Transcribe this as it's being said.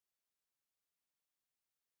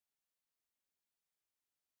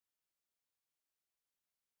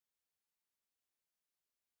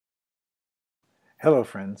Hello,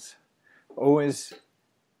 friends. Always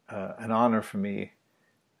an honor for me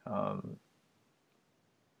um,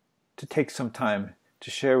 to take some time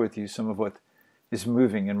to share with you some of what is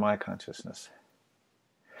moving in my consciousness.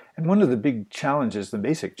 And one of the big challenges, the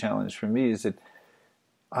basic challenge for me, is that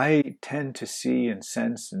I tend to see and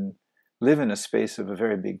sense and live in a space of a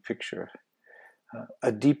very big picture,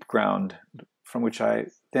 a deep ground from which I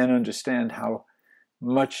then understand how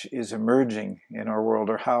much is emerging in our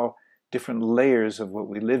world, or how different layers of what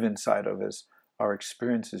we live inside of as our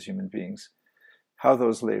experience as human beings, how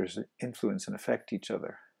those layers influence and affect each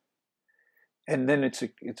other. And then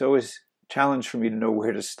it's always a challenge for me to know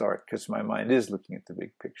where to start, because my mind is looking at the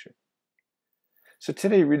big picture. So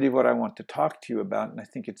today, really what I want to talk to you about, and I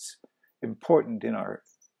think it's important in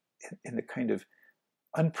the kind of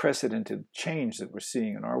unprecedented change that we're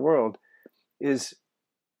seeing in our world, is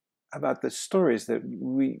about the stories that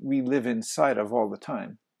we live inside of all the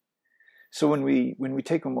time. So when we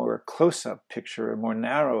take a more close-up picture, a more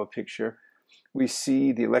narrow picture, we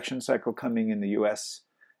see the election cycle coming in the US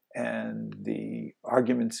and the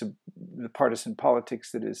arguments of the partisan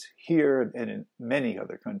politics that is here and in many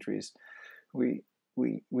other countries. We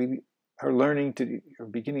are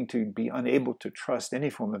beginning to be unable to trust any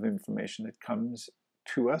form of information that comes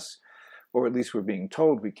to us, or at least we're being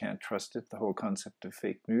told we can't trust it, the whole concept of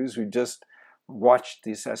fake news. We just watched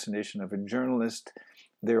the assassination of a journalist.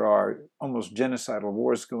 There are almost genocidal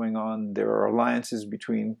wars going on. There are alliances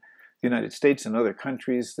between the United States and other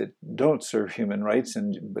countries that don't serve human rights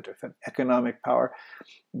but have economic power.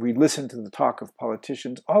 We listen to the talk of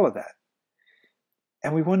politicians, all of that.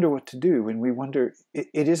 And we wonder what to do, and we wonder,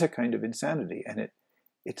 it is a kind of insanity, and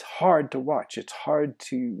it's hard to watch. It's hard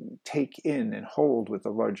to take in and hold with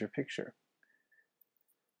the larger picture.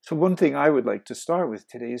 So one thing I would like to start with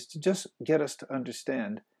today is to just get us to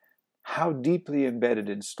understand how deeply embedded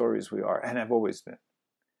in stories we are, and have always been.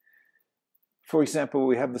 For example,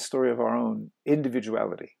 we have the story of our own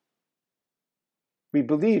individuality. We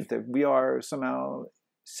believe that we are somehow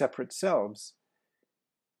separate selves,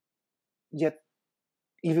 yet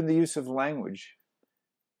even the use of language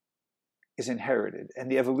is inherited, and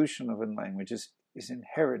the evolution of a language is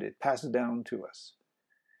inherited, passed down to us.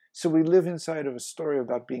 So we live inside of a story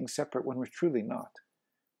about being separate when we're truly not.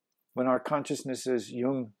 When our consciousness, as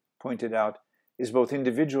Jung pointed out, is both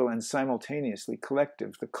individual and simultaneously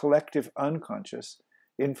collective, the collective unconscious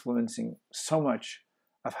influencing so much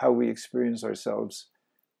of how we experience ourselves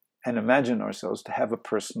and imagine ourselves to have a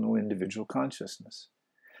personal individual consciousness.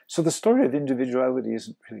 So the story of individuality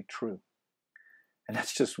isn't really true. And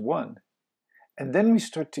that's just one. And then we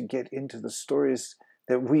start to get into the stories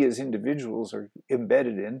that we as individuals are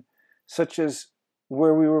embedded in, such as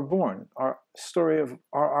where we were born, our story of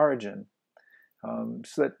our origin,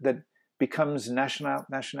 so that becomes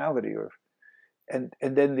nationality, and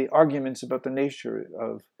then the arguments about the nature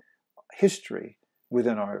of history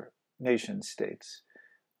within our nation states.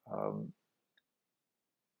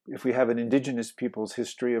 If we have an indigenous people's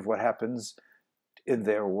history of what happens in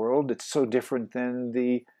their world, it's so different than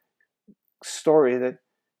the story that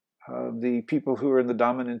the people who are in the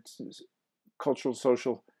dominant cultural,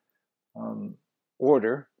 social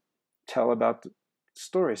order tell about the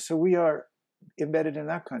story. So we are embedded in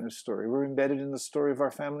that kind of story. We're embedded in the story of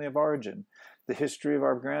our family of origin, the history of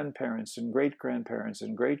our grandparents and great-grandparents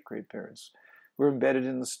and great-great-parents. We're embedded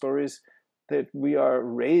in the stories that we are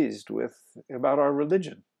raised with about our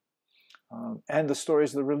religion, and the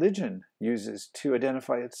stories the religion uses to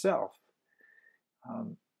identify itself.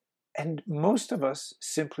 And most of us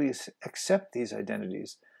simply accept these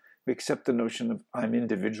identities. We accept the notion of I'm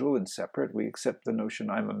individual and separate. We accept the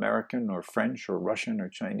notion I'm American or French or Russian or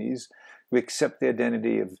Chinese. We accept the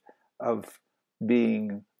identity of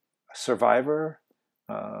being a survivor,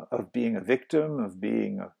 of being a victim, of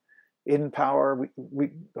being in power.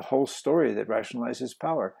 The whole story that rationalizes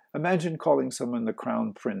power. Imagine calling someone the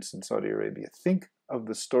crown prince in Saudi Arabia. Think of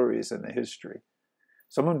the stories and the history.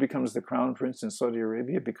 Someone becomes the crown prince in Saudi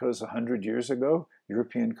Arabia because 100 years ago,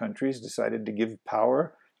 European countries decided to give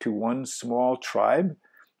power to one small tribe,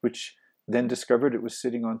 which then discovered it was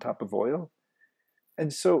sitting on top of oil.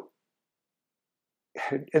 And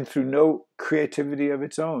through no creativity of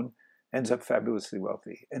its own, ends up fabulously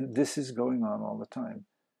wealthy. And this is going on all the time.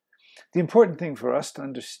 The important thing for us to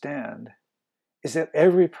understand is that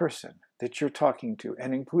every person that you're talking to,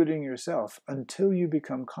 and including yourself, until you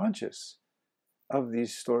become conscious of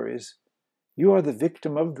these stories, you are the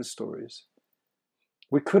victim of the stories.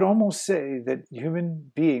 We could almost say that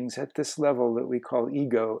human beings at this level that we call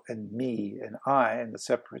ego and me and I in the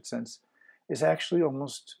separate sense is actually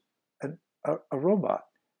almost a robot.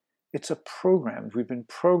 It's a program. We've been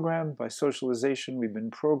programmed by socialization. We've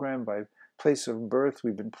been programmed by place of birth.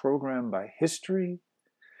 We've been programmed by history.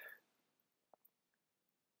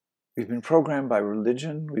 We've been programmed by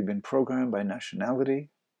religion. We've been programmed by nationality.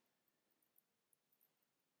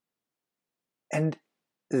 And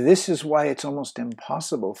this is why it's almost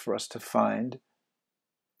impossible for us to find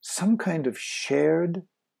some kind of shared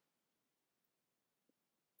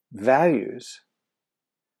values.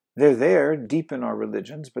 They're there deep in our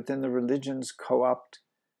religions, but then the religions co-opt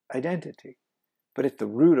identity. But at the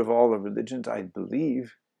root of all the religions, I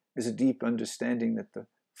believe, is a deep understanding that the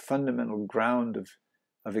fundamental ground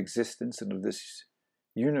of existence and of this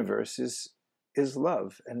universe is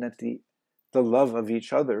love, and that the love of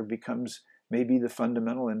each other becomes maybe the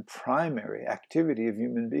fundamental and primary activity of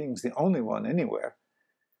human beings, the only one anywhere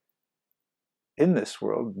in this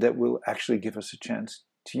world that will actually give us a chance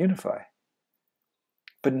to unify.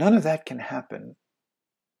 But none of that can happen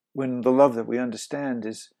when the love that we understand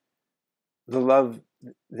is the love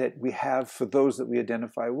that we have for those that we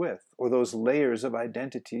identify with, or those layers of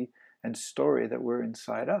identity and story that we're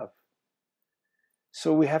inside of.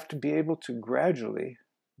 So we have to be able to gradually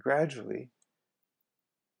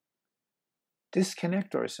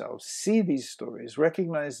disconnect ourselves, see these stories,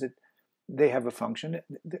 recognize that they have a function.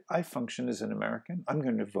 I function as an American. I'm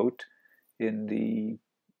going to vote in the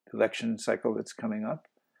election cycle that's coming up.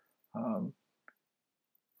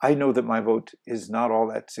 I know that my vote is not all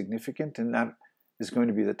that significant, and that is going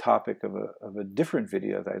to be the topic of a different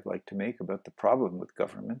video that I'd like to make about the problem with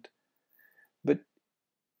government. But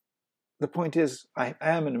the point is, I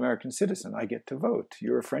am an American citizen. I get to vote.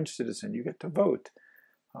 You're a French citizen. You get to vote.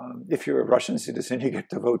 If you're a Russian citizen, you get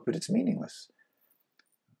to vote, but it's meaningless.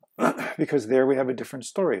 Because there we have a different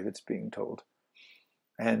story that's being told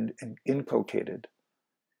and inculcated.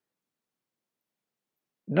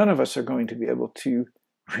 None of us are going to be able to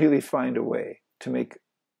really find a way to make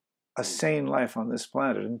a sane life on this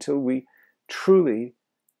planet until we truly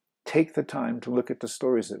take the time to look at the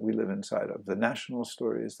stories that we live inside of, the national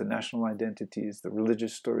stories, the national identities, the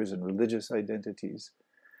religious stories and religious identities,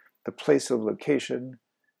 the place of location,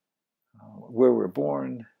 where we're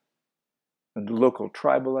born, and the local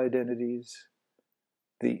tribal identities,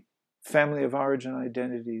 the family of origin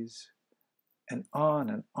identities, and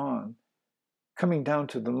on, coming down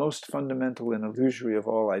to the most fundamental and illusory of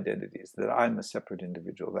all identities, that I'm a separate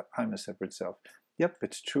individual, that I'm a separate self. Yep,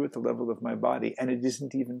 it's true at the level of my body, and it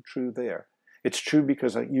isn't even true there. It's true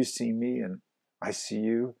because you see me and I see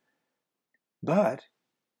you. But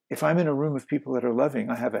if I'm in a room of people that are loving,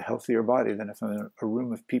 I have a healthier body than if I'm in a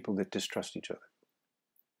room of people that distrust each other.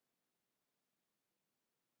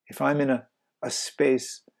 If I'm in a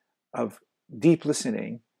space of deep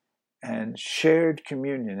listening and shared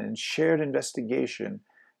communion and shared investigation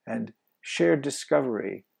and shared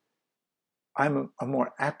discovery, I'm a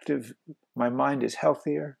more active, my mind is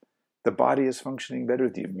healthier, the body is functioning better,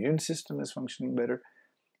 the immune system is functioning better,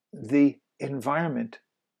 the environment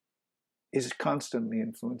is constantly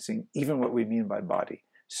influencing even what we mean by body.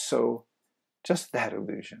 So just that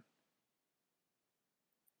illusion.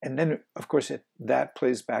 And then, of course, that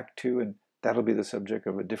plays back to, and that'll be the subject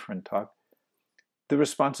of a different talk, the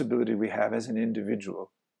responsibility we have as an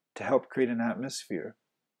individual to help create an atmosphere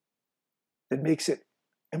that makes it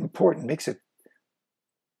important, makes it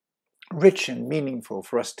rich and meaningful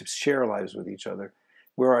for us to share lives with each other,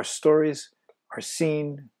 where our stories are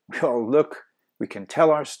seen, we all look, we can tell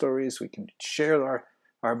our stories, we can share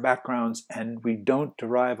our backgrounds, and we don't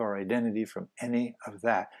derive our identity from any of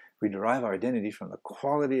that. We derive our identity from the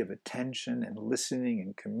quality of attention and listening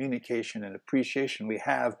and communication and appreciation we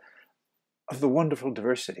have of the wonderful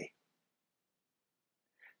diversity.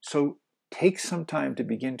 So take some time to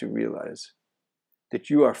begin to realize that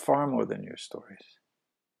you are far more than your stories,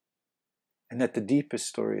 and that the deepest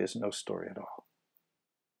story is no story at all.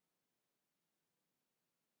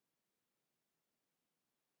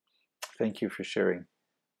 Thank you for sharing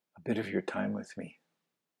a bit of your time with me.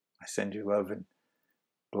 I send you love and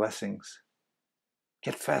blessings.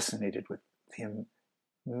 Get fascinated with the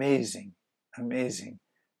amazing, amazing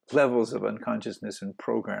levels of unconsciousness and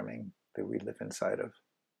programming that we live inside of.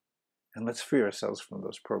 And let's free ourselves from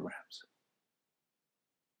those programs.